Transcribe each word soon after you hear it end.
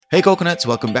Hey coconuts,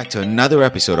 welcome back to another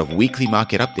episode of Weekly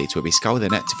Market Updates where we scour the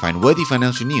net to find worthy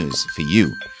financial news for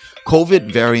you. COVID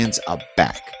variants are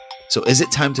back. So is it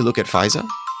time to look at Pfizer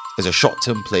as a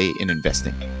short-term play in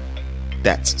investing?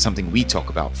 That's something we talk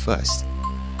about first.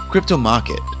 Crypto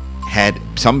market had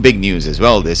some big news as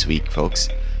well this week, folks.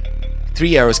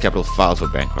 Three Arrows Capital filed for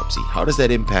bankruptcy. How does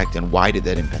that impact and why did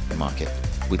that impact the market?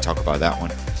 We talk about that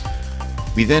one.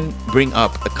 We then bring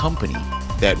up a company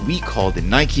that we call the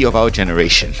Nike of our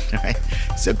generation, right?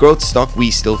 It's a growth stock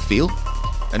we still feel,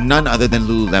 and none other than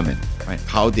Lululemon, right?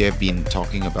 How they have been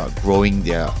talking about growing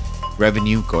their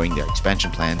revenue, growing their expansion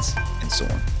plans, and so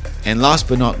on. And last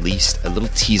but not least, a little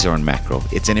teaser on macro.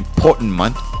 It's an important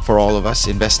month for all of us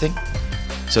investing.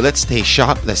 So let's stay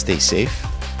sharp, let's stay safe,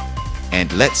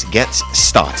 and let's get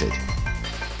started.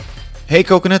 Hey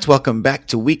coconuts, welcome back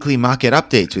to Weekly Market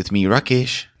Updates with me,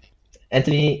 Rakesh.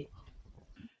 Anthony.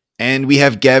 And we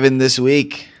have Gavin this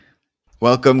week.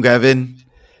 Welcome, Gavin.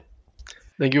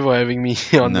 Thank you for having me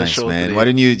on the show man. today. Why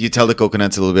don't you tell the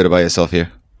coconuts a little bit about yourself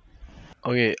here?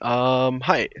 Okay,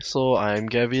 hi. So I'm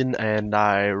Gavin and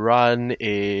I run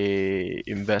a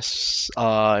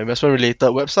investment related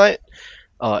website,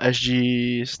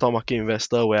 SG Stock Market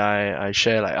Investor, where I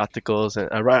share like articles and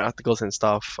I write articles and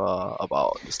stuff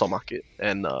about the stock market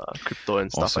and crypto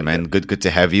and stuff Awesome, like man. that. Good to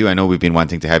have you. I know we've been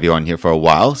wanting to have you on here for a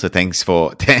while, so thanks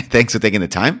for taking the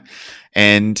time.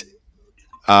 And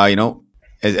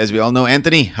as we all know,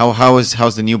 Anthony,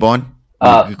 how's the newborn?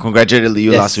 We congratulated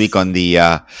you last week on the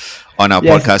on our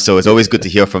podcast, so it's always good to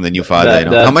hear from the new father.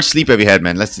 How much sleep have you had,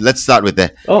 man? Let's start with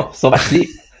that. Oh, so much sleep.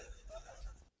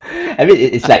 I mean,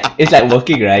 it's like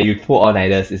working, right? You pull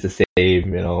all-nighters, it's the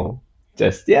same,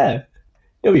 Just,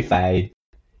 it'll be fine.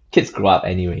 Kids grow up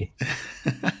anyway.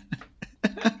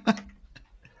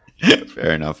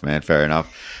 Fair enough, man. Fair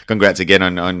enough. Congrats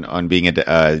again on being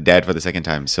a dad for the second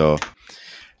time. So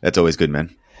that's always good,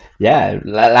 man. Yeah,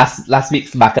 last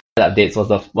week's market updates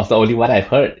was the only one I've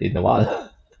heard in a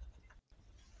while.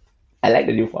 I like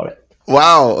the new format.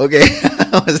 Wow. Okay.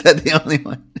 Was that the only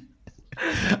one?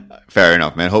 Fair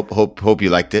enough, man. Hope you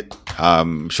liked it.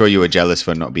 Sure you were jealous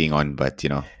for not being on, but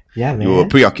yeah, man. You were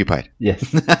preoccupied.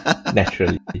 Yes,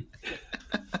 naturally.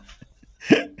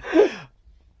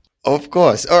 Of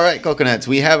course. All right, coconuts.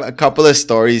 We have a couple of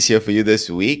stories here for you this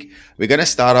week. We're gonna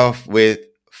start off with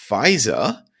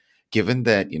Pfizer, given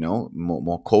that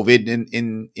more COVID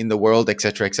in the world,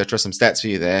 etc. Some stats for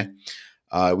you there.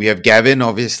 We have Gavin,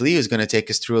 obviously, who's going to take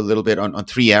us through a little bit on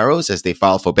Three Arrows as they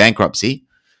file for bankruptcy.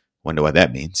 Wonder what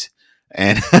that means.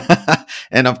 And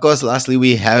and of course, lastly,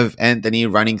 we have Anthony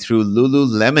running through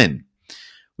Lululemon.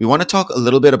 We want to talk a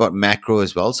little bit about macro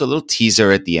as well, so a little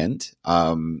teaser at the end,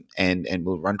 and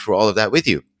we'll run through all of that with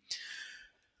you.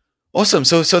 Awesome.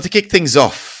 So to kick things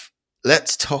off,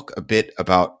 let's talk a bit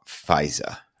about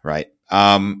Pfizer, right?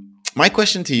 My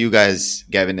question to you guys,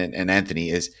 Gavin and Anthony,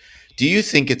 is: do you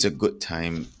think it's a good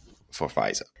time for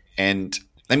Pfizer? And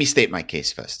let me state my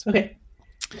case first. Okay.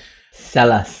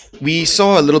 Sell us. We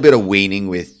saw a little bit of waning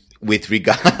with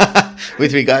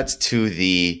regards to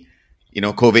the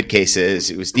COVID cases.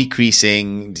 It was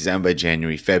decreasing December,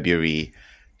 January, February,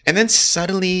 and then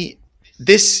suddenly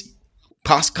this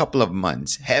past couple of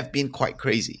months have been quite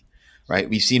crazy, right?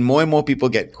 We've seen more and more people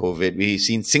get COVID. We've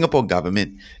seen Singapore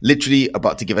government literally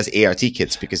about to give us ART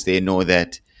kits because they know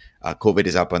that COVID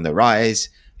is up on the rise.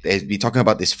 They've been talking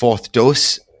about this fourth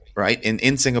dose, right,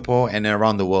 in Singapore and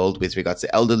around the world with regards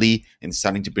to elderly, and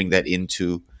starting to bring that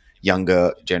into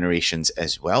younger generations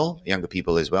as well, younger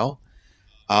people as well.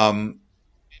 And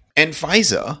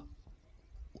Pfizer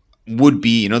would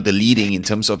be, the leading in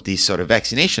terms of these sort of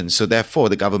vaccinations. So therefore,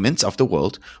 the governments of the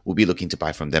world will be looking to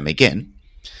buy from them again.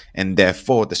 And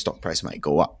therefore, the stock price might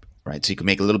go up, right? So you can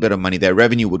make a little bit of money. Their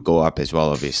revenue would go up as well,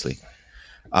 obviously.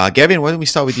 Gavin, why don't we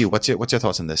start with you? What's your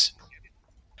thoughts on this?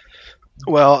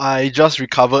 Well, I just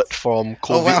recovered from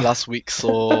COVID last week,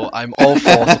 so I'm all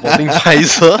for supporting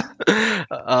Pfizer.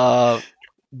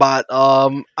 But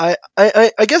I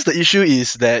guess the issue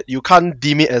is that you can't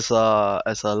deem it as a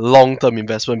long-term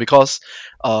investment because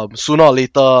sooner or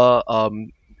later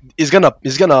it's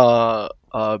gonna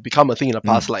become a thing in the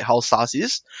past, like how SARS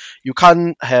is. You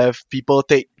can't have people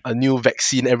take a new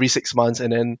vaccine every 6 months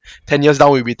and then 10 years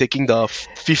down we'll be taking the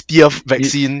 50th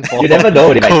vaccine for you never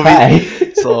know, they might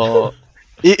COVID. So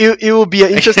it will be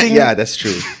an interesting. Yeah, that's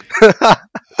true. Yeah.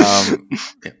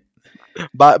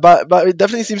 But it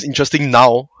definitely seems interesting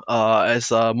now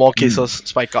as more cases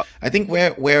spike up. I think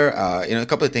where a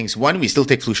couple of things. One, we still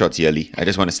take flu shots yearly. I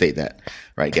just want to state that,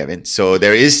 right, Gavin? So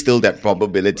there is still that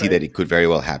probability that it could very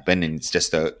well happen, and it's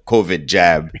just a COVID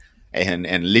jab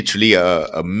and literally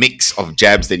a mix of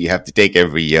jabs that you have to take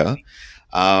every year.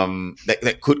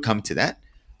 that could come to that.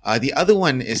 The other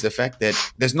one is the fact that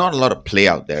there's not a lot of play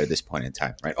out there at this point in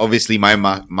time, right? Obviously,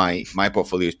 my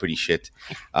portfolio is pretty shit.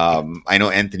 I know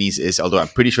Anthony's is, although I'm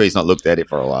pretty sure he's not looked at it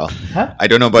for a while. Huh? I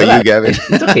don't know about you, Gavin.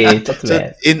 It's okay. It's not too So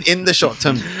bad. in the short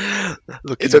term,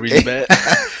 Looking it's really okay.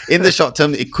 bad. In the short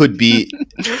term, it could be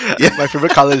My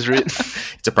favorite color is red.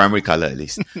 it's a primary color at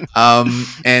least.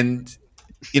 And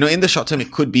in the short term,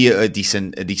 it could be a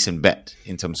decent bet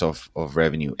in terms of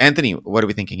revenue. Anthony, what are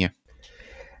we thinking here?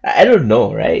 I don't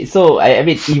know, right? So I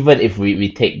mean, even if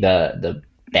we take the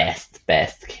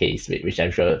best case, which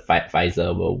I'm sure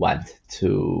Pfizer will want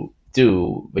to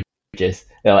do, which is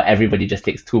everybody just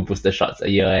takes 2 booster shots a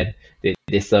year and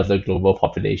they serve the global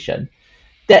population.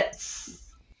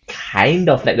 That's kind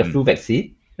of like the flu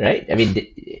vaccine, right? I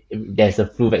mean, there's a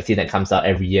flu vaccine that comes out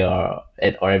every year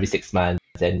or every 6 months,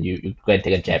 and you go and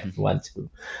take a jab if you want to.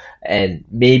 And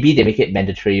maybe they make it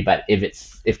mandatory, but if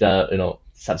the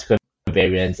subsequent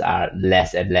variants are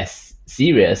less and less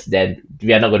serious, then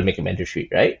we are not going to make it mandatory,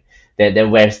 right?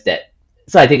 Then where's that?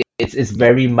 So I think it's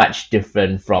very much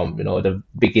different from the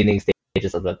beginning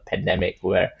stages of the pandemic,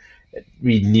 where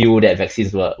we knew that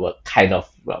vaccines were kind of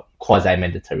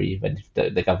quasi-mandatory, when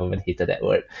the government hated that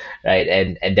word, right?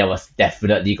 And there was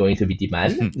definitely going to be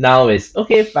demand. Now it's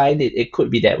okay, fine, it could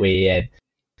be that way, and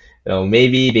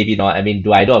maybe not. I mean,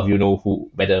 do either of you know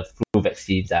whether flu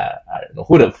vaccines are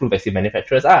who the flu vaccine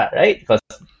manufacturers are, right? Because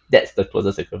that's the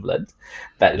closest equivalent.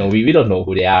 But we don't know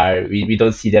who they are. We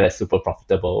don't see them as super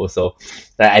profitable. So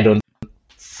I don't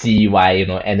see why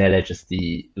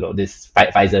analogously this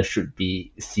Pfizer should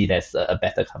be seen as a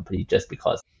better company just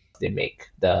because they make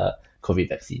the COVID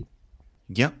vaccine.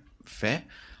 Yeah, fair.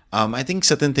 I think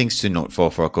certain things to note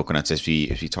for coconuts as we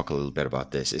talk a little bit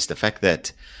about this is the fact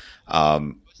that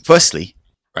firstly,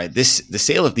 right, the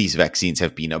sale of these vaccines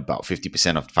have been about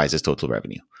 50% of Pfizer's total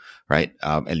revenue, right?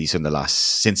 At least in the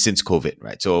last since COVID,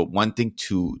 right? So one thing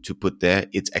to put there,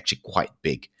 it's actually quite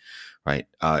big, right?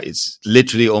 It's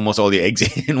literally almost all the eggs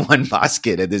in one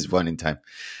basket at this point in time,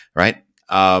 right?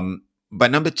 But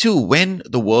number two, when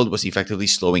the world was effectively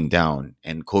slowing down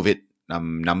and COVID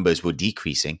numbers were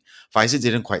decreasing, Pfizer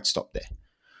didn't quite stop there,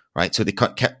 right? So they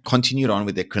continued on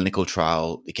with their clinical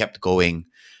trial. They kept going.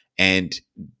 And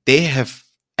they have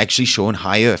actually shown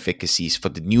higher efficacies for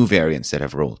the new variants that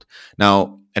have rolled.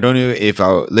 Now, I don't know if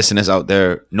our listeners out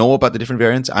there know about the different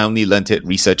variants. I only learned it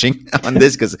researching on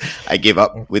this because I gave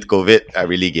up with COVID. I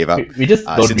really gave up. We just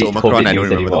don't since read Omicron, COVID I don't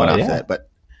remember the one anymore, after that. But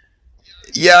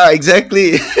yeah,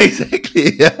 exactly.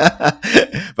 Exactly.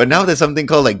 But now there's something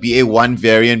called like BA1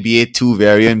 variant, BA2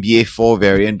 variant, BA4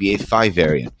 variant, BA5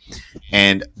 variant.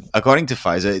 And according to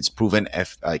Pfizer, it's proven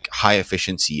high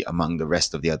efficiency among the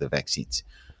rest of the other vaccines,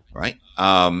 right?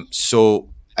 So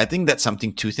I think that's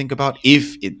something to think about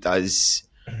if it does,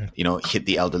 hit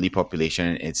the elderly population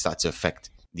and it starts to affect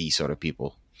these sort of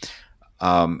people.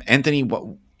 Anthony,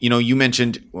 you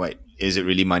mentioned, right, is it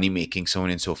really money making, so on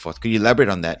and so forth? Could you elaborate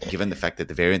on that, given the fact that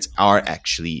the variants are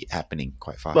actually happening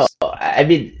quite fast? Well, I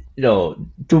mean,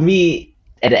 to me,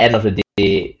 at the end of the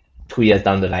day, 2 years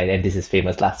down the line, and this is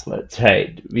famous last words,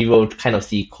 right? We will kind of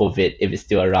see COVID, if it's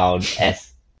still around,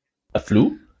 as a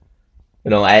flu.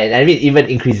 I mean, even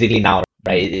increasingly now,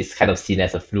 right? It's kind of seen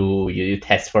as a flu. You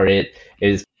test for it. It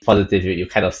is positive. You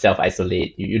kind of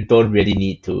self-isolate. You don't really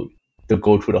need to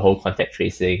go through the whole contact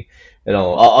tracing,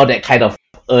 all that kind of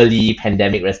early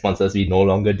pandemic responses we no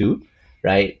longer do,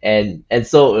 right? And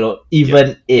so,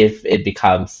 even if it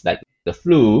becomes like the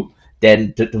flu,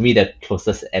 then to me the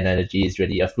closest analogy is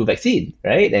really a flu vaccine,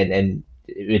 right? And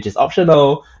which is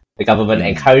optional. The government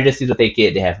encourages you to take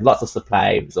it. They have lots of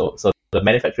supply, so the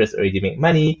manufacturers already make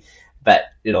money, but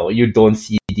you don't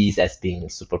see these as being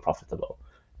super profitable.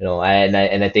 And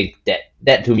I think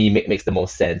that to me makes the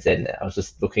most sense. And I was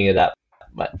just looking it up.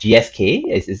 But GSK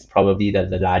is probably the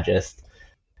largest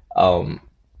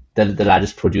the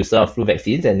largest producer of flu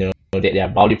vaccines, and they are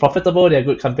mildly profitable. They're a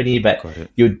good company, but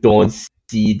you don't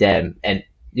see them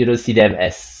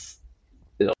as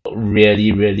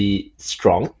really, really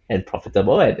strong and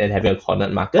profitable and having a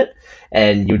cornered market.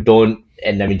 And I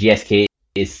mean, GSK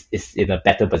is in a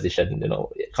better position,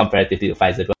 comparatively to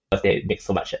Pfizer, because they make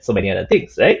so many other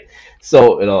things, right?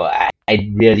 So,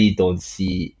 I really don't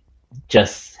see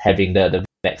just having the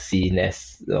vaccine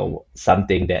as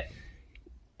something that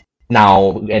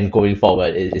now and going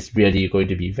forward is really going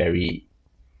to be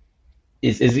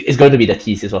is going to be the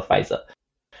thesis of Pfizer,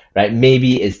 right?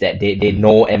 Maybe it's that they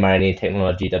know mRNA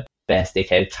technology the best. They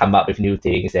can come up with new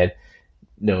things, and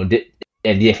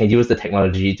and they can use the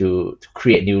technology to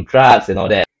create new drugs and all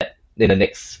that in the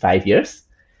next 5 years.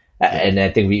 And I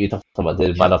think we talked about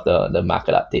this one of the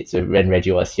market updates when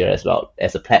Reggie was here as well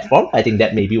as a platform. I think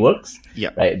that maybe works. Yeah.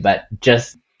 Right. But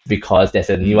just because there's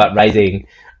a new uprising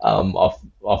of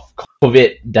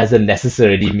COVID doesn't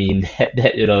necessarily mean that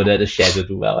that the shares will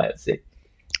do well, I would say.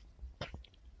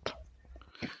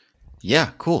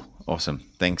 Yeah, cool. Awesome.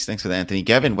 Thanks for that, Anthony.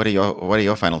 Gavin, what are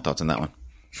your final thoughts on that one?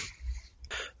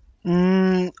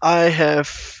 I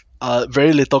have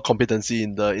very little competency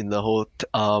in the whole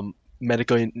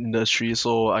medical industry,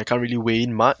 so I can't really weigh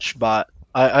in much. But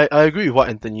I agree with what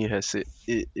Anthony has said.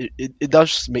 It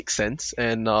does make sense,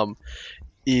 and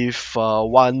if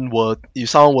someone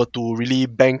were to really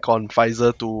bank on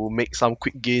Pfizer to make some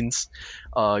quick gains,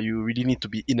 you really need to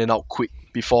be in and out quick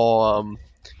before.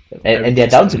 And they're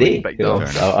down today, back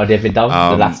or they've been down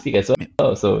the last week as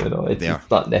well. So it's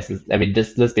not necessary. I mean,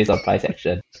 just based on price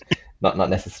action, not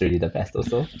necessarily the best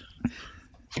also.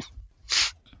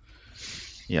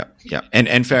 Yeah.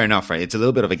 And fair enough, right? It's a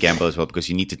little bit of a gamble as well because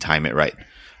you need to time it right.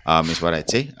 Is what I'd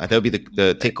say. That would be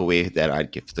the takeaway that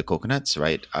I'd give to the coconuts,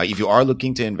 right? If you are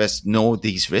looking to invest, know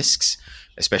these risks,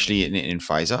 especially in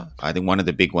Pfizer. I think one of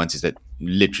the big ones is that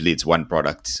literally it's one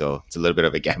product, so it's a little bit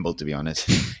of a gamble, to be honest.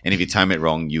 And if you time it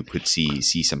wrong, you could see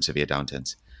some severe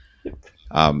downturns.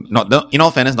 In all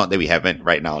fairness, not that we haven't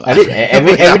right now. I mean,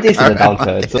 everything's in a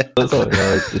downturn, so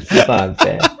it's just not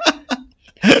unfair.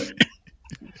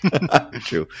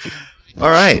 True.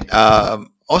 All right.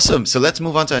 Awesome. So let's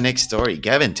move on to our next story.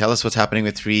 Gavin, tell us what's happening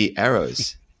with Three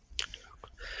Arrows.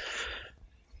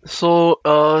 So,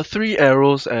 Three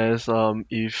Arrows, as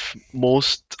if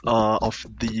most of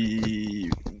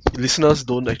the listeners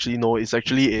don't actually know, is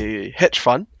actually a hedge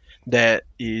fund that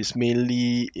is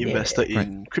mainly invested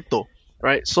in crypto,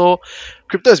 right? So,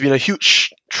 crypto has been a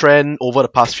huge trend over the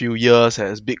past few years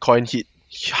as Bitcoin hit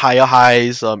higher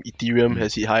highs, Ethereum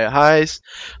has hit higher highs,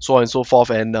 so on and so forth,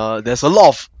 and there's a lot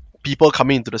of people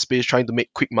coming into the space trying to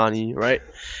make quick money, right?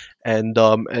 And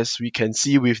as we can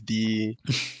see with the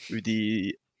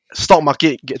stock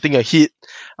market getting a hit,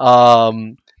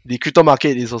 the crypto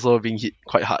market is also being hit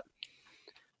quite hard.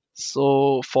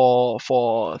 So for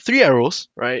Three Arrows,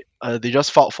 right, they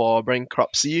just filed for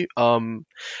bankruptcy.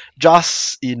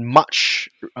 Just in March,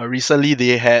 recently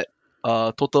they had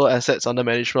total assets under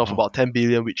management of about 10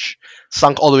 billion, which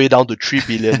sunk all the way down to 3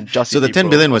 billion. Just so the 10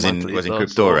 billion was in crypto,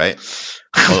 so, right?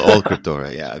 all crypto,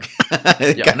 right? Yeah.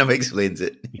 Okay. It kind of explains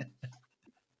it.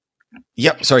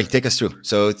 Yep. Sorry, take us through.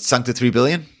 So it sunk to 3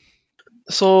 billion.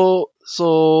 So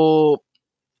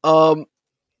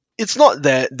it's not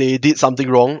that they did something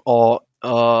wrong, or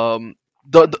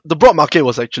the broad market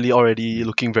was actually already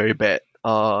looking very bad.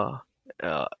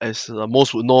 As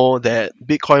most would know, that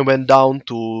Bitcoin went down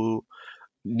to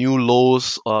new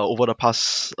lows over the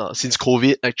past since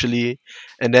COVID actually,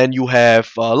 and then you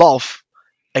have a lot of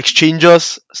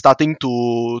exchanges starting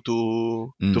to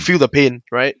feel the pain,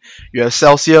 right? You have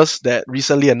Celsius that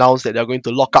recently announced that they're going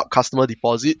to lock up customer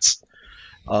deposits.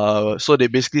 So they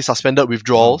basically suspended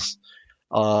withdrawals,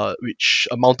 which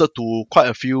amounted to quite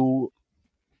a few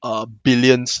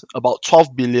billions, about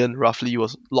 12 billion roughly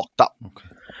was locked up,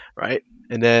 right?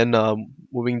 And then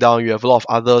moving down, you have a lot of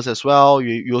others as well.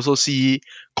 You also see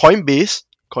Coinbase.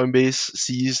 Coinbase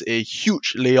sees a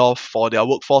huge layoff for their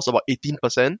workforce, about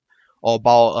 18%, or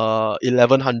about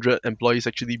 1,100 employees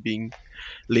actually being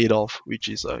laid off, which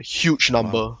is a huge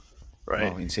number,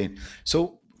 right? Wow, insane.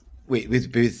 So wait,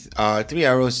 with Three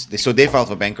Arrows, so they filed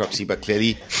for bankruptcy, but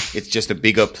clearly it's just a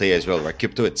bigger player as well, right?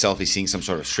 Crypto itself is seeing some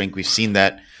sort of shrink. We've seen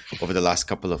that over the last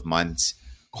couple of months.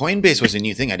 Coinbase was a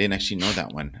new thing. I didn't actually know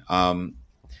that one.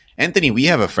 Anthony, we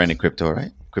have a friend in crypto,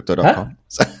 right? Crypto.com.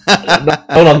 Huh?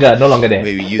 No longer there.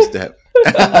 We used to have.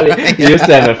 We used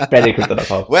to have a friend in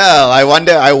Crypto.com. Well, I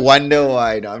wonder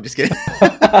why. No, I'm just kidding.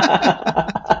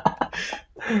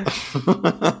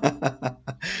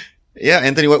 Yeah,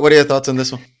 Anthony, what are your thoughts on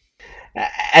this one?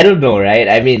 I don't know, right?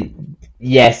 I mean,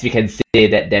 yes, we can say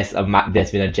that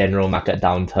there's been a general market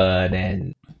downturn,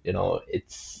 and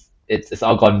it's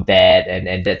all gone bad,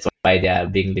 and that's why they are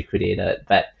being liquidated.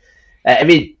 But I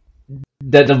mean,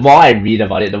 the more I read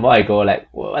about it, the more I go like,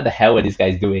 what the hell are these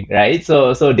guys doing, right?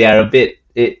 So they are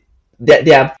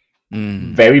they are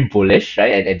very bullish,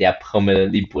 right? And they are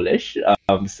permanently bullish.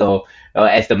 So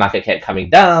as the market kept coming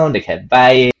down, they kept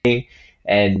buying,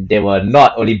 and they were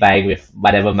not only buying with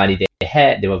whatever money they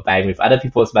had, they were buying with other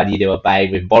people's money, they were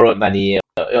buying with borrowed money. It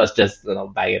was just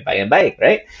buying,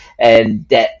 right? And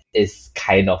that is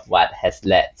kind of what has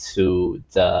led to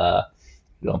the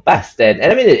bust. And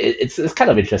I mean, it's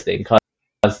kind of interesting because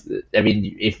I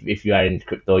mean, if you are in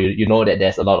crypto, you know that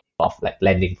there's a lot of like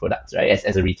lending products, right?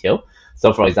 As a retail.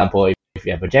 So for example, if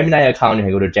you have a Gemini account, you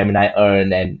can go to Gemini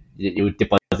Earn and you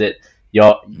deposit deposit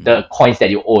the coins that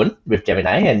you own with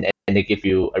Gemini, and they give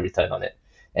you a return on it.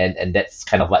 And that's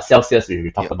kind of what Celsius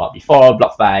we talked about before,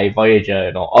 BlockFi,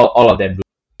 Voyager, all of them do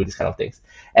these kind of things.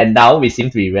 And now we seem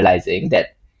to be realizing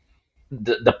that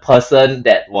the person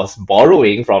that was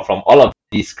borrowing from all of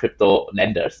these crypto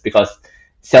lenders, because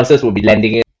Celsius will be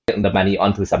lending the money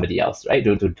onto somebody else, right,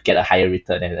 to get a higher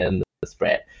return and the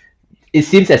spread. It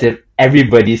seems as if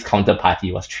everybody's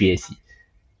counterparty was 3AC,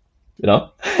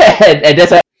 and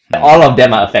that's why all of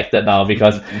them are affected now,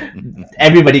 because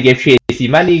everybody gave 3AC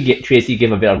money, 3AC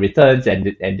gave a bit of returns,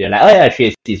 and they're like, oh yeah,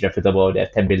 3AC is reputable, they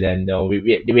have 10 billion,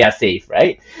 we are safe,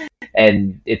 right?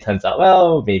 And it turns out,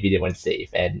 well, maybe they weren't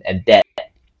safe, and that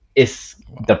is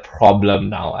the problem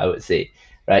now, I would say,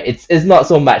 right? It's not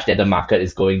so much that the market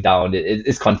is going down,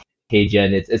 it's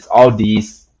contagion, it's all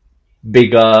these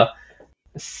bigger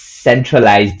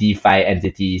centralized DeFi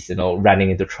entities,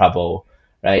 running into trouble,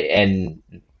 right? And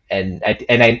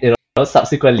I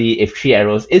subsequently, if Three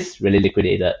Arrows is really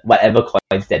liquidated, whatever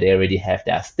coins that they already have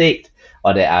that are staked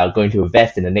or that are going to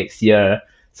invest in the next year,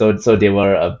 so they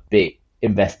were a big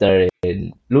investor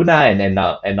in Luna, and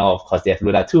now of course they have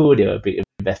Luna 2, they were a big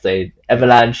investor in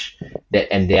Avalanche,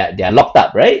 and they are locked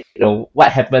up, right?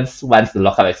 What happens once the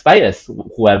lockup expires?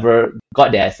 Whoever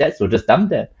got their assets will just dump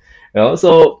them.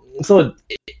 So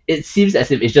it seems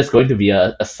as if it's just going to be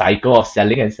a cycle of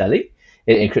selling and selling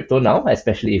in crypto now,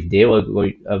 especially if they were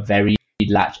very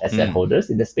large asset holders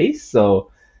in the space.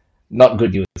 So not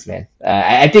good news, man.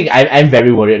 I think I'm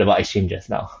very worried about exchanges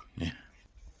now. Yeah.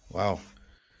 Wow.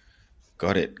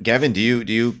 Got it. Gavin, do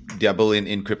you dabble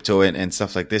in crypto and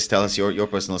stuff like this? Tell us your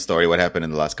personal story. What happened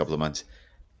in the last couple of months?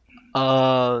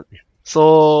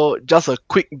 So just a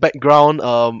quick background.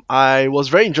 I was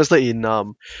very interested in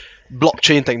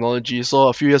blockchain technology. So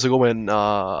a few years ago when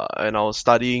I was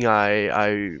studying,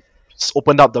 I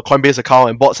opened up the Coinbase account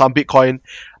and bought some Bitcoin.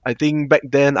 I think back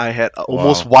then I had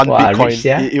almost one Bitcoin. Rich,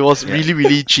 yeah? It was really,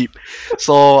 really cheap.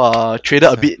 So traded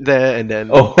a bit there and then...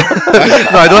 No,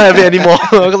 I don't have it anymore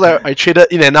because I traded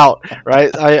in and out,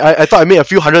 right? I thought I made a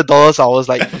few $100. I was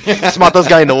like smartest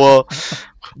guy in the world.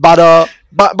 But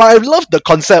I love the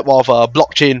concept of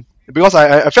blockchain because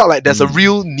I felt like there's a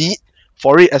real need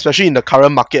for it, especially in the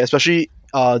current market, especially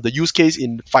the use case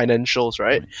in financials,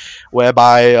 right?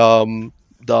 Whereby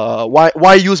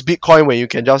why use Bitcoin when you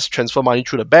can just transfer money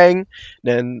through the bank?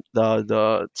 Then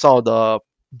the some of the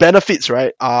benefits,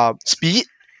 right, are speed,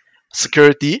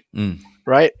 security,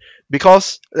 right?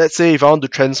 Because let's say if I want to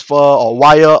transfer or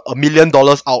wire $1 million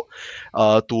out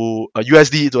to a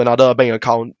USD to another bank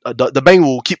account, the bank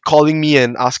will keep calling me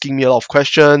and asking me a lot of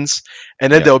questions,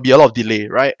 and then there will be a lot of delay,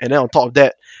 right? And then on top of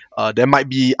that, there might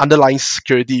be underlying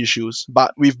security issues.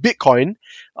 But with Bitcoin,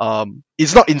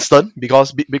 it's not instant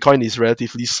because Bitcoin is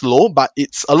relatively slow, but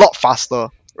it's a lot faster,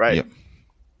 right? Yep.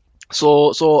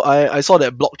 So I saw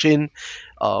that blockchain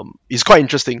is quite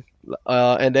interesting.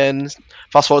 And then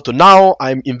fast forward to now,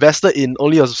 I'm invested in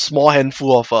only a small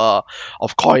handful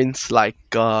of coins. Like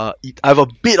I have a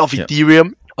bit of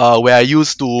Ethereum, where I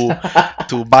used to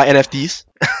buy NFTs,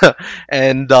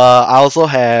 and I also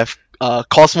have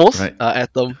Cosmos,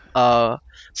 Atom.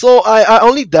 So I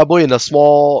only dabble in a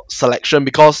small selection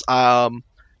because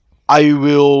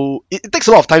it takes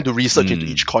a lot of time to research into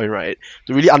each coin, right?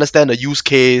 To really understand the use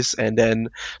case and then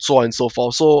so on and so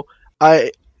forth. So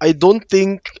I don't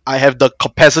think I have the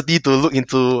capacity to look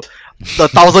into the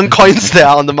 1,000 coins that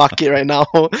are on the market right now.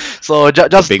 So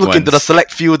just look ones. into the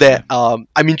select few that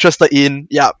I'm interested in.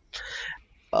 Yeah.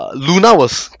 Luna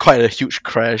was quite a huge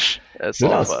crash.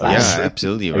 Luna was fun. Yeah,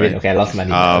 absolutely right. Okay, I lost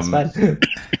money. That was fun.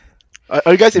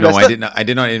 Are you guys invested? No, I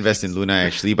did not invest in Luna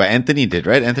actually, but Anthony did,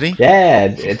 right, Anthony? Yeah,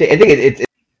 I think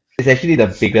it's actually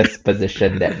the biggest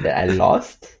position that I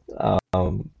lost.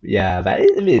 Yeah, but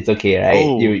it's okay, right?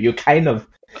 Oh. You kind of,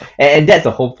 and that's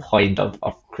the whole point of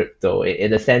crypto,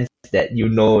 in the sense that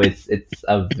it's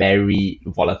a very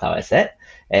volatile asset,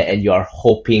 and you are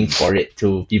hoping for it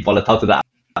to be volatile to the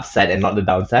upside and not the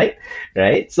downside,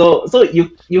 right? So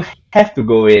you have to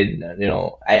go in,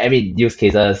 I mean, use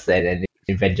cases and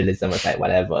evangelism aside,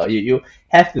 whatever, you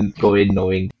have to go in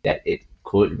knowing that it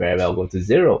could very well go to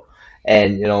zero.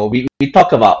 And we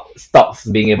talk about stocks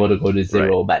being able to go to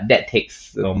zero, but that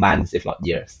takes months, if not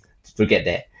years, to get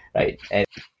there, right? And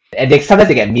sometimes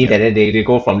they get memed, and then they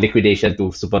go from liquidation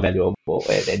to super valuable,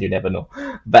 and you never know.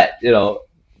 But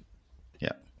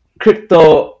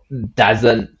crypto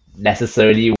doesn't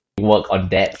necessarily work on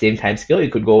that same time scale.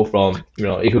 It could go from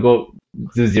it could go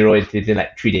to zero within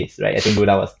like 3 days, right? I think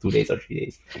Luna was 2 days or 3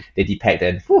 days. They depacked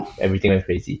and everything went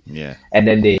crazy. Yeah. And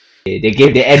then they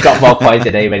airdropped more coins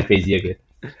and then it went crazy again.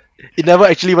 It never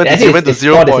actually went I to think zero. Went to it's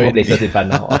 0 4 decimal point. places in front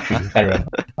now, or 3, I can't remember.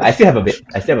 I still have a bit.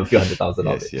 I still have a few hundred thousand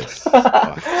of it. Yes.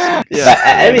 Wow. Yeah. But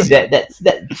I mean Crazy. that's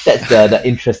the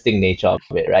interesting nature of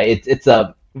it, right? It's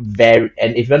a very,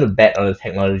 and if you want to bet on the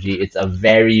technology, it's a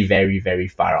very, very, very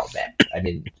far out bet. I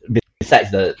mean,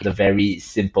 besides the very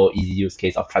simple, easy use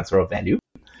case of transfer of value,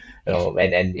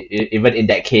 and even in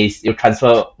that case, you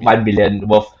transfer 1 million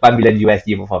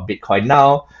USD worth of Bitcoin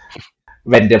now.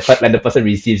 When the person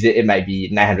receives it, it might be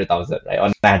 900,000, right,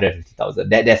 or 950,000.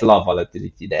 There's a lot of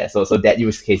volatility there. So that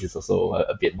use case is also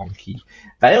a bit wonky.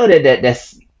 But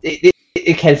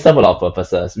it can serve a lot of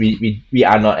purposes. We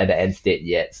are not at the end state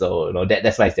yet, so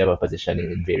that's why I still have a position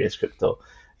in various crypto.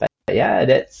 But yeah,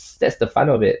 that's the fun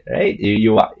of it, right?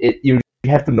 You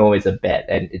have to know it's a bet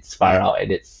and it's far out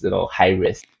and it's high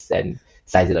risk and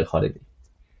size it accordingly.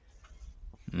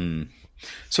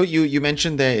 So you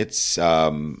mentioned there it's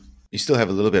you still have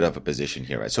a little bit of a position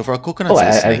here, right? So for our coconuts Oh, I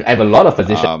listening, have a lot of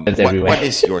positions everywhere. what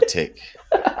is your take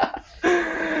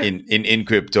in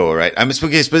crypto, right? I'm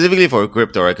speaking specifically for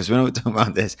crypto, right? Because we're not talking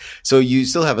about this. So you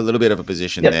still have a little bit of a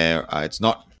position Yep. there. It's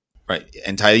not right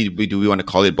entirely. Do we want to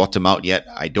call it bottom out yet?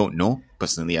 I don't know.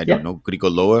 Personally, I don't know. Could it go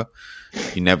lower?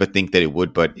 You never think that it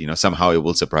would, but somehow it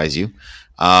will surprise you.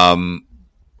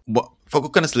 For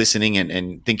coconuts listening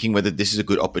and thinking whether this is a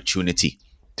good opportunity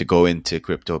to go into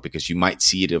crypto because you might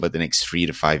see it over the next 3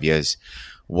 to 5 years,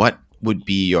 what would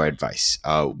be your advice?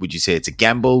 Would you say it's a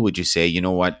gamble? Would you say, you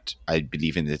know what, I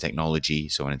believe in the technology,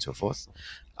 so on and so forth?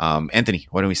 Anthony,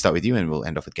 why don't we start with you and we'll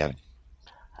end off with Gavin?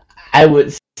 I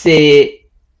would say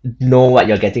know what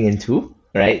you're getting into,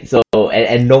 right? So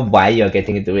and know why you're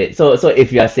getting into it. So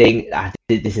if you are saying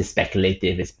this is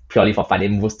speculative, it's purely for fun, it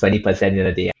moves 20% in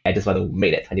a day, I just want to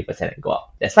make that 20% and go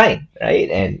up. That's fine, right?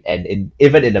 And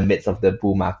even in the midst of the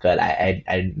bull market,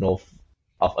 I know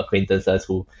of acquaintances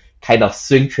who kind of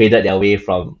swing traded their way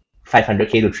from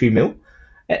 500k to 3 mil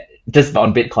just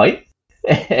on Bitcoin.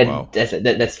 And Wow.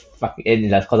 that's fucking in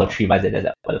the course of 3 months, and that's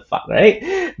like, what the fuck,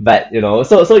 right? But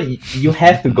so you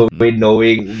have to go in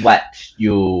knowing what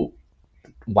you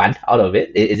want out of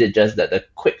it. Is it just the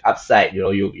quick upside?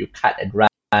 You cut and run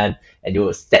and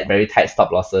you set very tight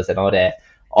stop losses and all that,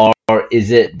 or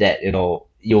is it that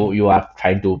you are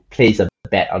trying to place a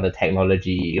bet on the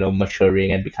technology,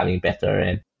 maturing and becoming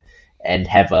better and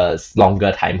have a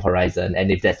longer time horizon?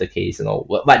 And if that's the case,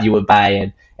 what you would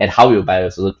buy and how you would buy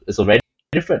is also very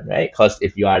different, right? Because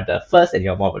if you are the first and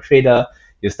you're more of a trader,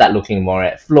 you start looking more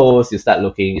at flows, you start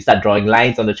drawing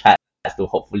lines on the chart to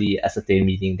hopefully ascertain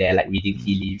meaning there, like reading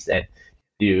tea leaves, and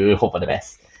you hope for the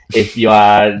best. If you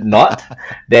are not,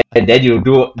 then you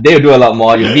do a lot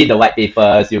more. You read the white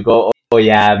papers, you go, oh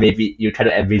yeah, maybe you try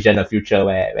to envision a future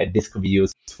where this could be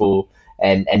useful,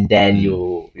 and then and then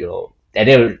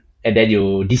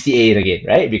you DCA it again,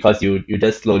 right? Because you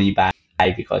just slowly buy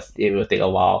because it will take a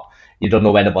while. You don't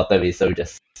know where the bottom is, so you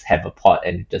just have a pot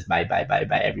and just buy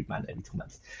every month, every 2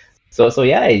 months. So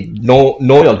yeah, know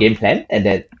your game plan and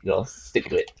then stick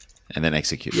to it. And then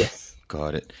execute. Yes.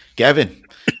 Got it. Gavin,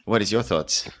 what is your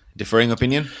thoughts? Differing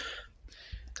opinion?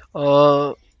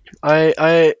 I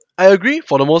agree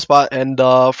for the most part, and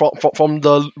from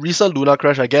the recent Luna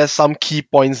crash, I guess some key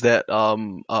points that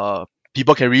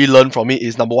people can really learn from it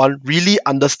is, number one, really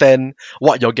understand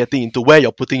what you're getting into, where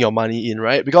you're putting your money in,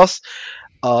 right? Because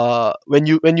when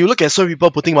you look at so many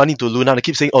people putting money into Luna, they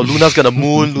keep saying, oh, Luna's gonna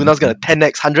moon, Luna's gonna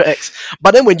 10x, 100x.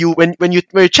 But then when you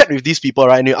chat with these people,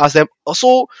 right, and you ask them,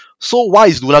 oh, so why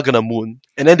is Luna gonna moon?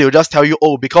 And then they'll just tell you,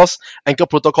 oh, because Anchor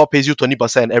Protocol pays you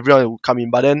 20%, everyone will come in.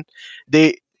 But then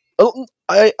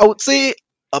I would say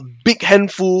a big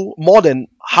handful, more than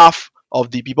half of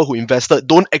the people who invested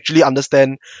don't actually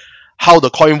understand how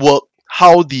the coin worked,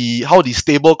 how the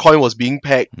stable coin was being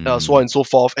pegged, so on and so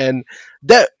forth. And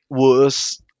that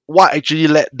was what actually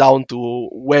led down to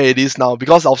where it is now,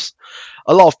 because of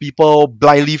a lot of people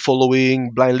blindly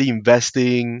following, blindly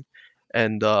investing,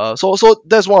 and so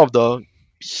that's one of the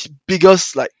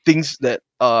biggest things that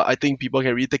I think people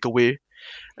can really take away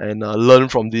and learn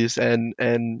from this, and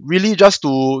really just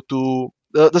to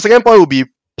the second point would be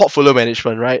portfolio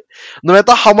management, right? No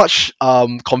matter how much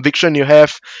conviction you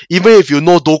have, even if you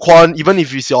know Do Kwon, even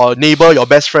if it's your neighbor, your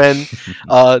best friend,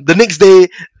 the next day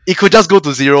it could just go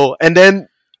to zero, and then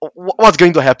what's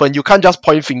going to happen? You can't just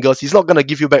point fingers. He's not gonna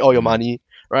give you back all your money,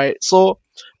 right? So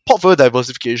portfolio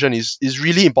diversification is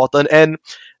really important, and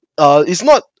it's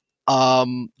not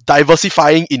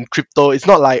diversifying in crypto. It's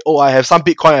not like, oh, I have some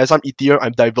Bitcoin, I have some Ethereum,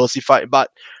 I'm diversified,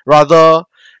 but rather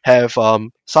have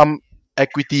some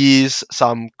equities,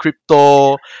 some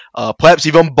crypto, perhaps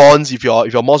even bonds if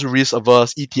you're more risk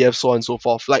averse, ETFs, so on and so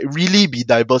forth. Like really be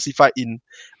diversified in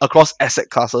across asset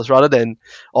classes rather than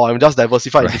I'm just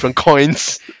diversified in different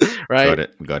coins. Right?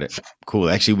 Got it. Cool.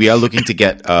 Actually, we are looking to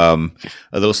get a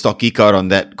little stock geek out on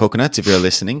that, Coconuts, if you're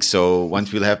listening. So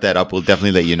once we'll have that up, we'll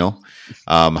definitely let you know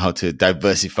how to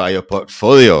diversify your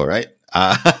portfolio, right?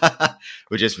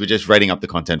 We're just writing up the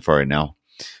content for it now.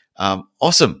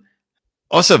 Awesome.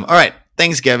 All right.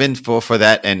 Thanks, Gavin, for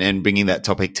that and bringing that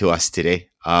topic to us today.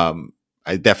 I'm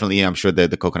sure that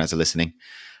the Coconuts are listening.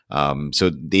 So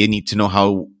they need to know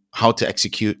how to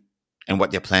execute and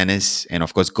what their plan is. And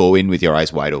of course, go in with your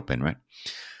eyes wide open, right?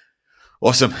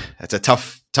 Awesome. That's a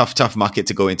tough market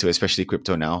to go into, especially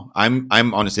crypto now. I'm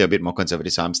honestly a bit more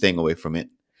conservative, so I'm staying away from it.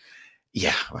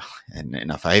 Yeah, well, and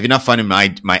enough. I have enough fun in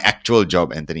my actual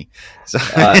job, Anthony. So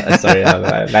sorry,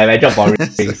 my job boring,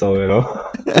 so you know.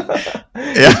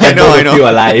 Yeah, I know. You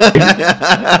alive.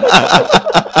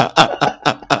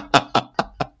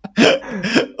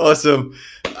 Awesome.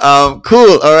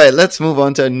 Cool. All right, let's move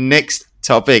on to our next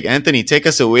topic. Anthony, take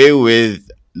us away with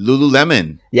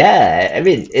Lululemon. Yeah, I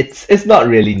mean it's not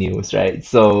really news, right?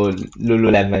 So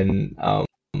Lululemon,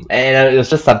 and it was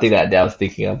just something that I was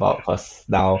thinking about because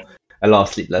now a lot of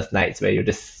sleepless nights where you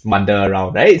just wander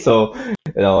around, right? So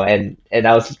and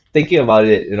I was thinking about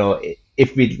it,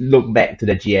 if we look back to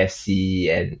the GFC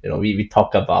and we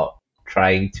talk about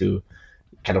trying to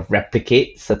kind of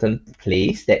replicate certain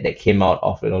plays that came out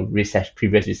of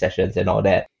previous recessions and all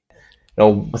that.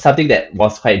 Something that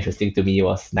was quite interesting to me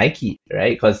was Nike,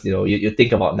 right? Because you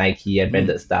think about Nike and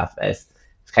branded stuff as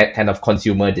kind of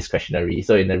consumer discretionary.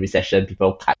 So in the recession,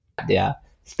 people cut their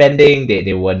spending.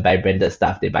 They won't buy branded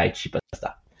stuff. They buy cheaper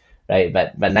stuff, right?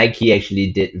 But Nike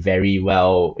actually did very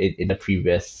well in the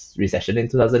previous recession in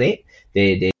 2008.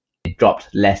 They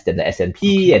dropped less than the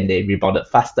S&P and they rebounded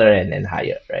faster and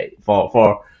higher, right?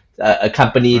 For a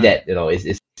company that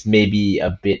is maybe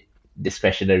a bit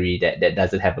discretionary, that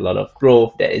doesn't have a lot of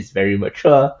growth, that is very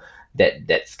mature,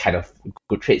 that's kind of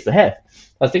good traits to have.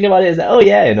 I was thinking about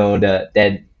it,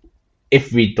 then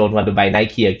if we don't want to buy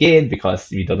Nike again because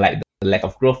we don't like the lack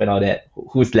of growth and all that,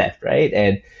 who's left, right?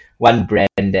 And one brand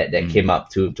that came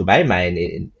up to my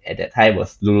mind at that time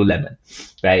was Lululemon,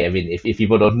 right? I mean, if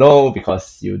people don't know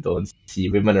because you don't see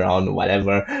women around or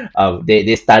whatever,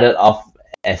 they started off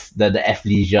as the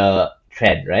athleisure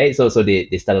trend, right? So they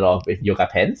started off with yoga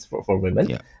pants for women.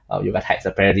 Yeah. Yoga tights,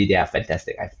 apparently they are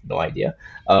fantastic. I have no idea.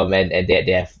 And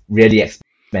they have really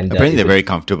expanded. Apparently they're very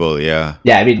comfortable, yeah.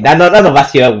 Yeah, I mean, none of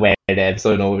us here wear them.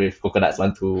 So, if Coconuts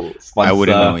want to sponsor... I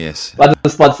wouldn't know, yes. Want to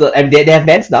sponsor... I mean, they have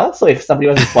bands now. So if somebody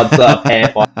wants to sponsor a pair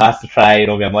for us to try,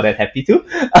 we are more than happy to.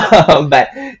 But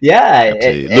yeah...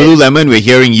 Lululemon, we're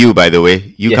hearing you, by the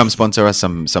way. You yes. Come sponsor us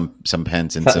some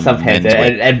pants and some pants.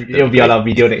 men's And it'll be on our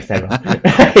video next time.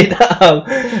 Right?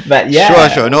 But yeah...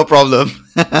 Sure, no problem.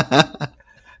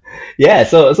 Yeah,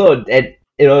 so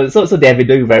they have been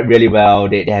doing really well.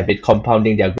 They have been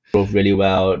compounding their growth really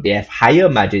well. They have higher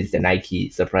margins than Nike,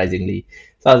 surprisingly.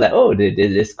 So I was like,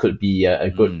 this could be a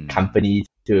good company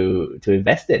to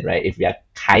invest in, right? If we are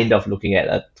kind of looking at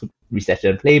a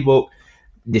recession playbook,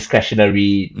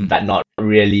 discretionary, but not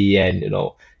really, and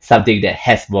something that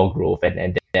has more growth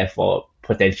and therefore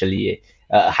potentially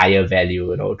a higher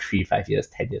value, 3, 5 years,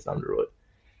 10 years down the road.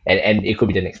 And it could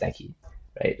be the next Nike,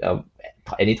 right?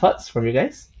 Any thoughts from you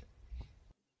guys?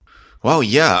 Wow,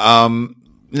 yeah.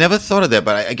 Never thought of that,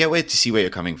 but I get to see where you're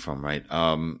coming from, right?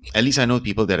 At least I know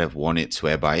people that have worn it,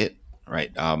 swear by it,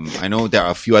 right? I know there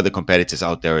are a few other competitors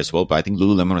out there as well, but I think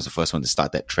Lululemon was the first one to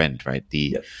start that trend, right?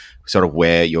 Sort of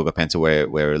wear yoga pants or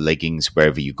wear leggings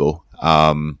wherever you go.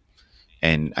 And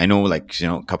I know, a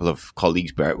couple of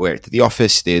colleagues wear it to the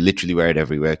office. They literally wear it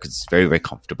everywhere because it's very, very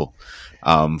comfortable.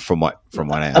 From what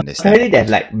I understand. Apparently, they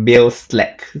have male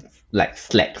slacks,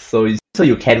 so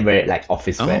you can wear it like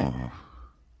office wear.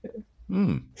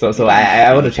 So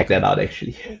I want to check that out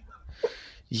actually.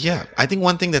 Yeah, I think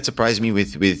one thing that surprised me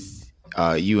with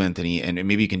you, Anthony, and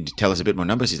maybe you can tell us a bit more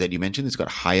numbers, is that you mentioned it's got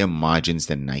higher margins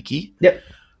than Nike. Yep.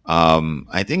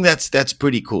 I think that's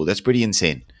pretty cool. That's pretty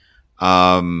insane.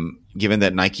 Given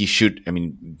that Nike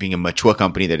being a mature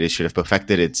company that it should have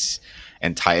perfected its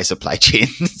entire supply chain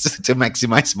to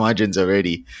maximize margins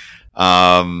already.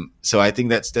 So I think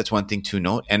that's one thing to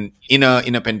note. And in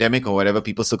a pandemic or whatever,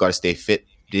 people still got to stay fit.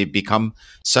 They become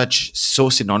so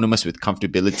synonymous with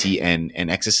comfortability and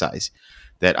exercise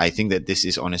that I think that this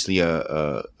is honestly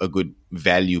a good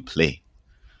value play,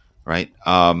 right?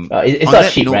 It's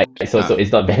not cheap, right? So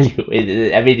it's not value.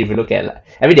 If you look at,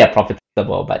 they are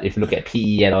profitable, but if you look at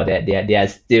PE and all that, they are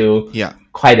still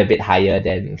quite a bit higher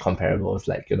than comparables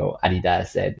like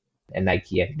Adidas and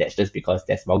Nike, and that's just because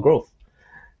there's more growth.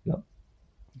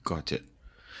 Got it.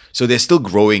 So they're still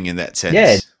growing in that sense,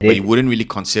 Yeah, but you wouldn't really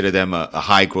consider them a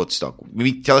high growth stock.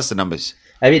 Maybe tell us the numbers.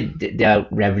 I mean, their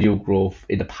revenue growth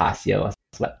in the past year was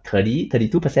what,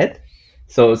 32%.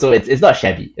 So it's not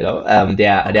shabby, Their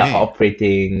Okay.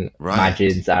 operating Right.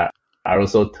 margins are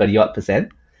also 30-odd%.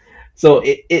 So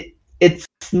it's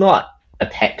not a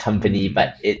tech company,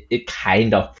 but it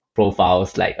kind of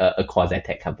profiles like a quasi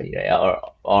tech company, right?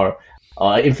 Or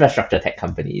infrastructure tech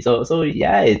company. So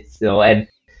yeah, it's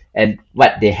and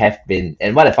what they have been,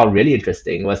 and what I found really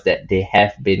interesting was that they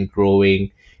have been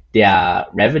growing their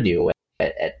revenue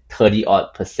at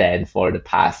 30-odd% for the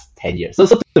past 10 years. So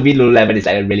to me, Lululemon is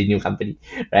like a really new company,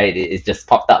 right? It's just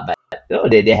popped up,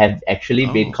 but they have actually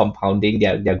been compounding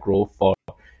their growth for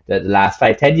the last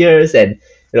 5-10 years, and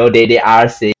they are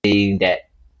saying that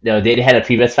they had a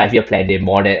previous 5-year plan, they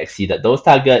more than exceeded those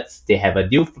targets. They have a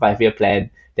new 5-year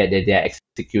plan that they're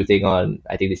executing on.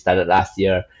 I think they started last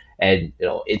year, and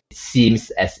it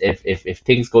seems as if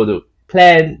things go to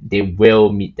plan, they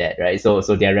will meet that, right? So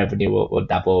their revenue will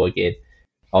double again,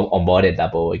 or more than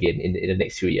double again in the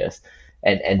next few years,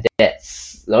 and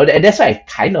that's why I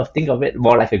kind of think of it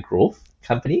more like a growth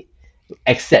company,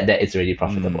 except that it's really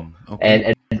profitable.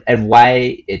 Okay. And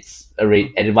why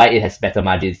and why it has better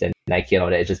margins than Nike and all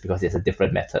that is just because it's a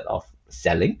different method of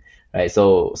selling, right?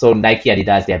 So Nike,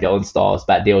 Adidas, they have their own stores,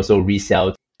 but they also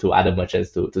resell to other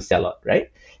merchants to sell on, right?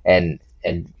 And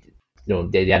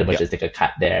the other merchants take a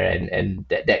cut there, and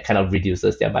that kind of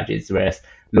reduces their margins, whereas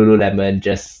Lululemon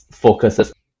just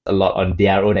focuses a lot on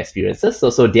their own experiences.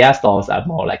 So their stores are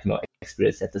more like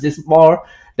experience centers. It's more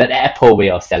the Apple way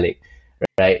of selling,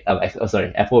 right?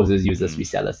 Apple also uses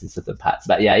resellers in certain parts,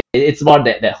 but yeah, it's more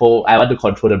that whole, I want to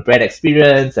control the brand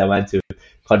experience, I want to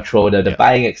control the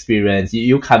buying experience.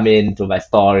 You come into my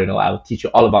store, I'll teach you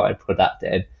all about my product,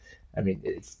 and I mean,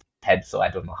 it's 10, so I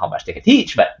don't know how much they can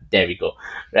teach, but there we go,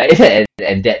 right?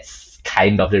 and that's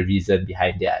kind of the reason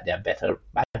behind their better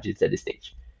margins at this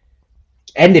stage.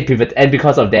 And they pivot, and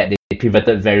because of that, they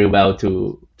pivoted very well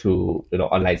to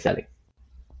online selling.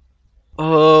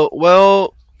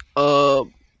 Well,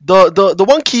 the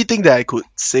one key thing that I could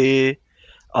say,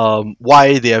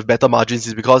 why they have better margins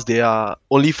is because they are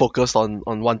only focused on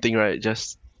one thing, right?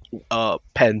 Just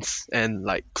pants and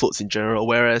like clothes in general.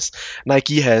 Whereas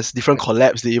Nike has different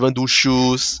collabs. They even do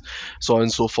shoes, so on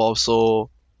and so forth. So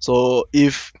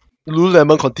if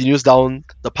Lululemon continues down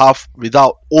the path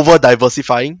without over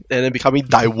diversifying and then becoming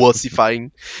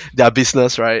diversifying their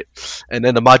business, right? And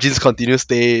then the margins continue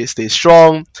stay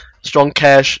strong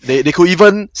cash. They could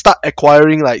even start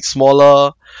acquiring like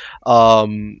smaller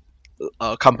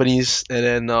companies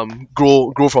and then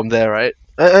grow from there, right?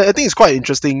 I think it's quite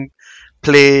interesting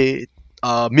play,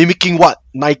 mimicking what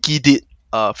Nike did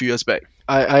a few years back.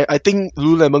 I think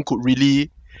Lululemon could really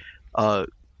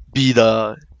be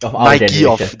the Of our Nike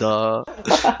generation. of the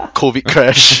COVID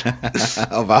crash.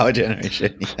 Of our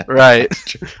generation. Yeah. Right.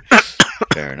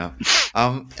 Fair enough.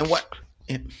 And what?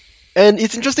 And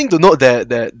it's interesting to note that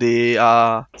they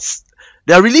are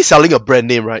really selling a brand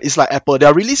name, right? It's like Apple. They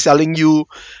are really selling you.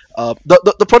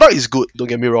 The product is good. Don't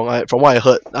get me wrong. From what I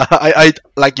heard, I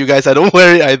like you guys. I don't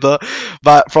wear it either,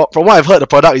 but from what I've heard, the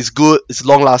product is good. It's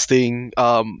long lasting.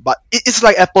 But it's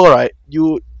like Apple, right?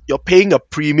 You're paying a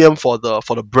premium for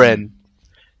the brand,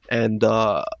 and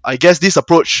I guess this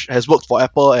approach has worked for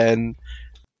Apple, and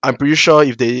I'm pretty sure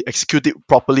if they execute it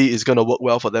properly, it's gonna work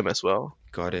well for them as well.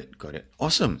 Got it.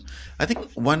 Awesome. I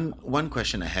think one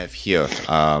question I have here,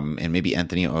 and maybe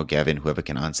Anthony or Gavin, whoever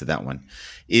can answer that one,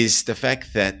 is the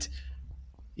fact that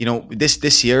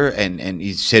this year, and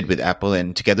you said with Apple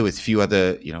and together with a few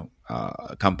other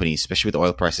companies, especially with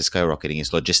oil prices skyrocketing,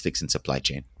 is logistics and supply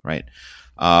chain, right?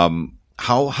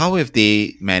 How have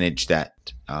they managed that?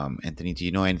 Anthony, do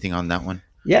you know anything on that one?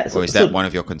 Yeah, Or is that one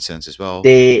of your concerns as well?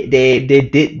 They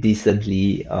did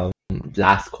decently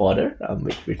last quarter,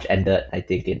 which ended I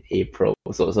think in April,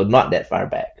 so not that far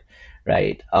back,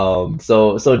 right?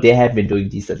 So they have been doing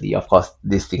decently. Of course,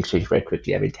 these things change very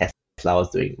quickly. I mean, Tesla was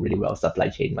doing really well supply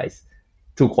chain wise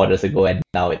 2 quarters ago, and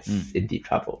now it's in deep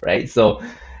trouble, right? So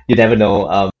you never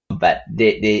know. But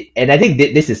they and I think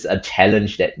this is a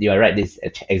challenge that you are right. This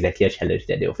is exactly a challenge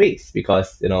that they'll face,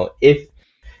 because if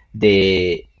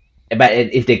they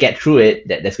get through it,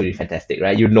 that's going to be fantastic,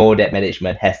 right? That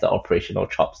management has the operational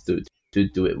chops to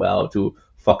do it well, to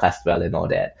forecast well, and all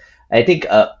that. I think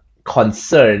a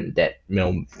concern that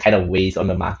kind of weighs on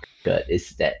the market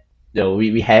is that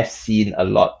we have seen a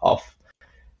lot of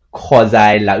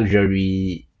quasi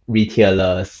luxury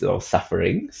retailers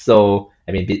suffering. So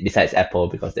I mean, besides Apple,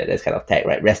 because there's kind of tech,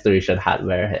 right? Restoration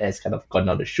hardware has kind of gone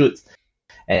down the chutes,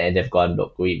 and they've gone,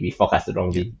 look, we forecasted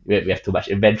wrongly. We have too much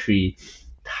inventory.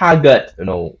 Target,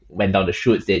 went down the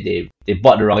chutes. They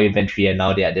bought the wrong inventory, and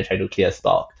now they're trying to clear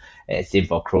stock. And same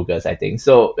for Kroger's, I think.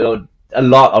 So a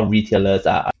lot of retailers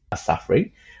are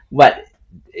suffering. What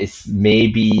is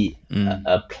maybe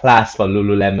a plus for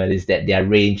Lululemon is that their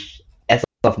range as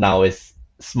of now is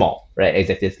small, right?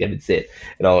 Exactly as Kevin said.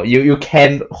 You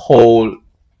can hold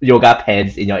yoga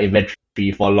pants in your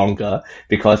inventory for longer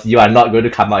because you are not going to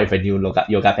come out with a new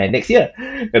yoga pant next year.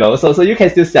 So you can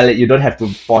still sell it. You don't have to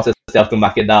force yourself to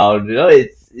mark it down.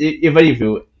 It's even if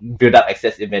you build up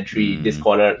excess inventory this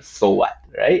quarter, so what,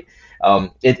 right?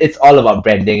 It's all about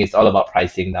branding. It's all about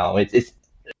pricing now. It's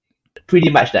pretty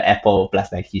much the Apple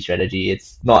plus Nike strategy.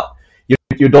 It's not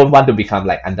you don't want to become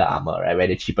like Under Armour, right? Where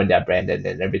they cheapen their brand and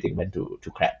then everything went to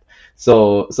crap.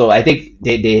 So I think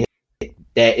there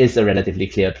is a relatively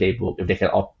clear playbook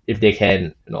if they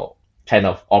can kind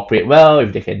of operate well,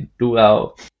 if they can do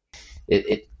well,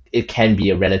 it can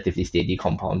be a relatively steady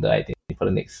compounder, I think, for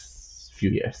the next few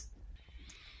years.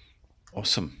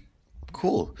 Awesome,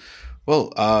 cool.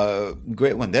 Well,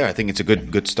 great one there. I think it's a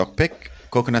good stock pick.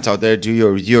 Coconuts out there, do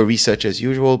your research as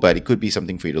usual, but it could be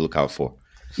something for you to look out for.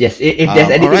 Yes, if there's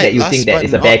anything that you think that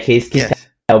is a bear case, please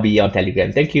tell me on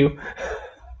Telegram. Thank you.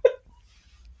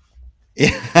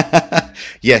 Yeah.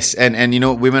 Yes, and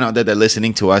women out there that are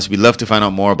listening to us, we'd love to find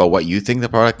out more about what you think the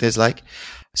product is like.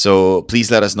 So please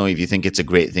let us know if you think it's a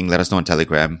great thing. Let us know on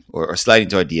Telegram or slide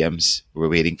into our DMs. We're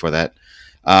waiting for that.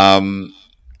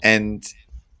 And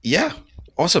yeah,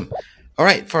 awesome. All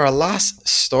right, for our last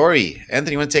story,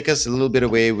 Anthony, you want to take us a little bit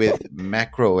away with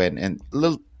macro and a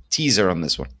little teaser on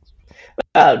this one?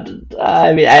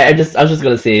 I mean, I was just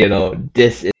gonna say,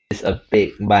 this is a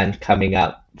big month coming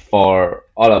up for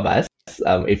all of us.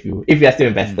 If you are still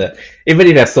invested, even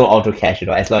if you have sold all to cash,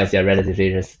 as long as you're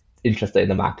relatively interested in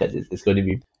the market, it's going to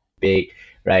be big,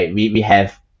 right? We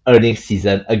have earnings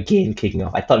season again kicking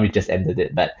off. I thought we just ended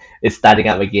it, but it's starting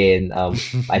up again.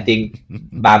 I think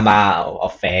Mama or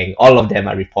Fang, all of them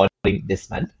are reporting this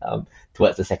month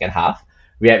towards the second half.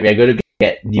 We are going to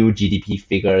get new GDP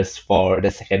figures for the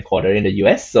second quarter in the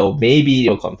US, so maybe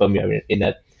you'll confirm you're in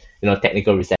a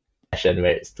technical recession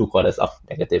where it's two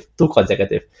consecutive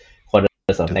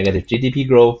quarters of negative GDP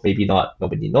growth. Maybe not,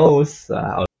 nobody knows.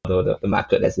 Although the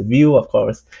market has a view, of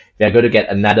course. We are going to get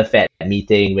another Fed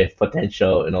meeting with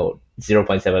potential,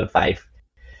 0.75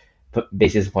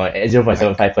 basis point,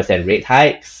 0.75% rate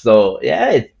hikes. So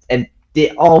yeah, and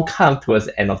they all come towards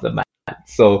the end of the month.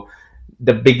 So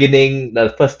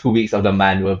the first 2 weeks of the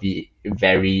month will be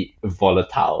very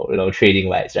volatile, trading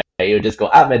wise, right? You'll just go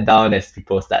up and down as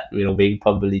people start, weighing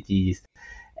probabilities.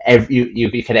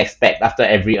 You can expect after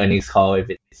every earnings call, if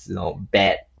it's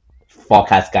bad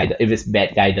forecast guidance, if it's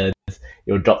bad guidance,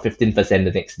 you'll drop 15%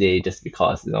 the next day just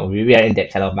because we are in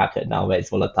that kind of market now where it's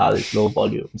volatile, it's low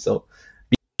volume. So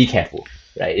be careful,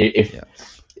 right?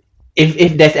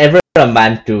 If there's ever a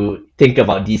month to think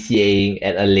about DCAing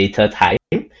at a later time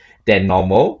than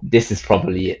normal, this is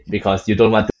probably it, because you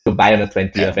don't want to buy on the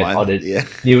 20th and all the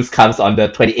news comes on the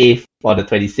 28th or the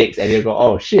 26th and you go,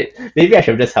 oh shit, maybe I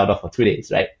should have just held off for 2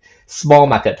 days, right? Small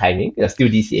market timing, still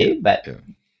DCA, but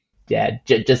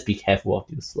just be careful of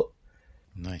your slope.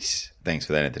 Nice. Thanks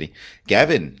for that, Anthony.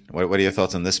 Gavin, what are your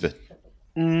thoughts on this bit?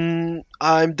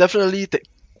 I'm definitely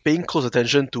paying close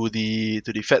attention to the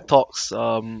Fed talks.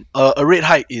 A rate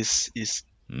hike is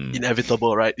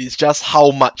inevitable, right? It's just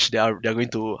how much they're going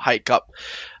to hike up.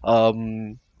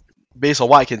 Based on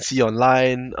what I can see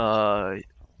online,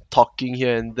 talking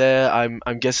here and there,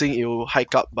 I'm guessing it will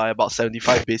hike up by about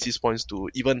 75 basis points to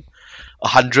even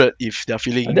 100 if they're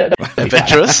feeling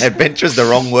adventurous. Adventurous, the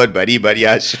wrong word, buddy. But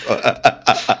yeah, sure.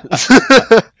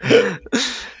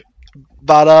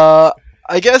 But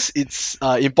I guess it's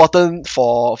important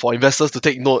for investors to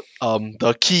take note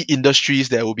the key industries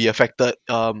that will be affected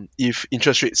if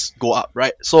interest rates go up,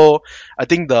 right? So I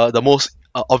think the most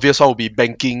obvious one will be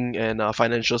banking and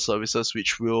financial services,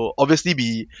 which will obviously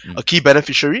be a key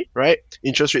beneficiary, right?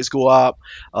 Interest rates go up,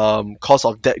 cost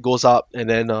of debt goes up, and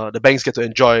then the banks get to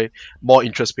enjoy more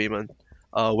interest payment.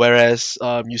 Whereas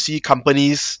you see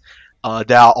companies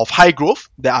that are of high growth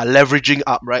that are leveraging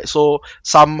up, right? So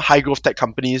some high growth tech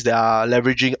companies that are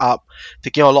leveraging up,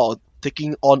 taking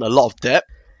on a lot of debt.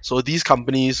 So these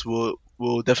companies will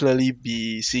definitely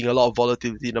be seeing a lot of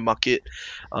volatility in the market,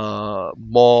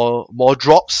 more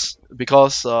drops,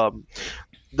 because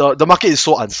the market is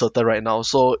so uncertain right now.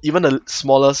 So even the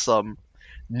smallest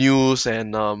news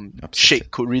and shake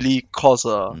could really cause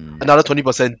another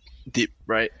 20% dip,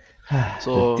 right?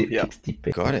 So, The dip yeah. keeps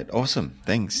dipping. Got it. Awesome.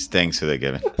 Thanks for that,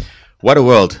 Gavin. What a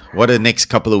world! What a next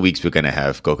couple of weeks we're gonna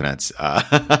have, coconuts. Fun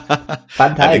I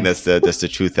think times. that's the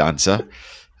truth answer.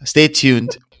 Stay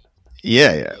tuned.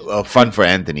 Yeah. Well, fun for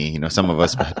Anthony. You know, some of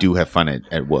us do have fun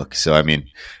at work. So I mean,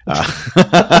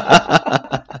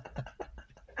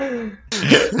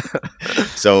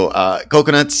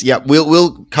 coconuts. Yeah,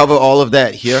 we'll cover all of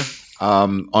that here.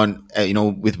 On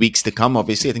with weeks to come.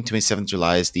 Obviously, I think 27th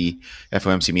July is the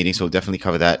FOMC meeting, so we'll definitely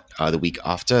cover that the week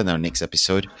after in our next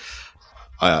episode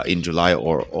in July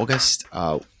or August.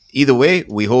 Either way,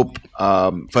 we hope.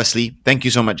 Firstly, thank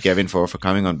you so much, Gavin, for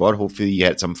coming on board. Hopefully, you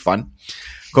had some fun.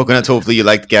 Coconuts, hopefully you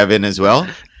liked Gavin as well.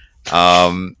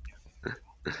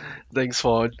 Thanks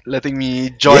for letting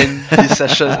me join this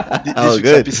session, this Oh, week's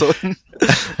good. episode.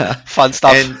 Fun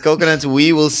stuff. And coconuts,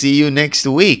 we will see you next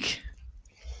week.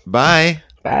 Bye.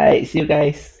 Bye. See you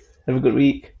guys. Have a good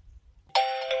week.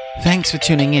 Thanks for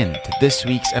tuning in to this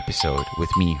week's episode with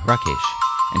me, Rakesh,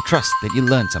 and trust that you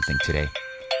learned something today.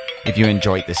 If you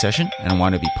enjoyed the session and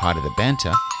want to be part of the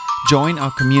banter, join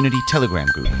our community Telegram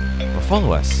group or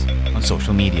follow us on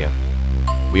social media.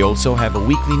 We also have a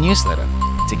weekly newsletter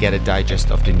to get a digest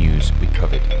of the news we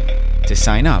covered. To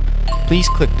sign up, please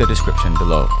click the description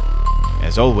below.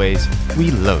 As always,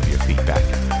 we love your feedback,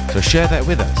 so share that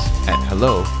with us at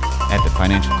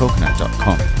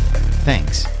hello@thefinancialcoconut.com.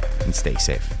 Thanks, and stay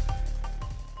safe.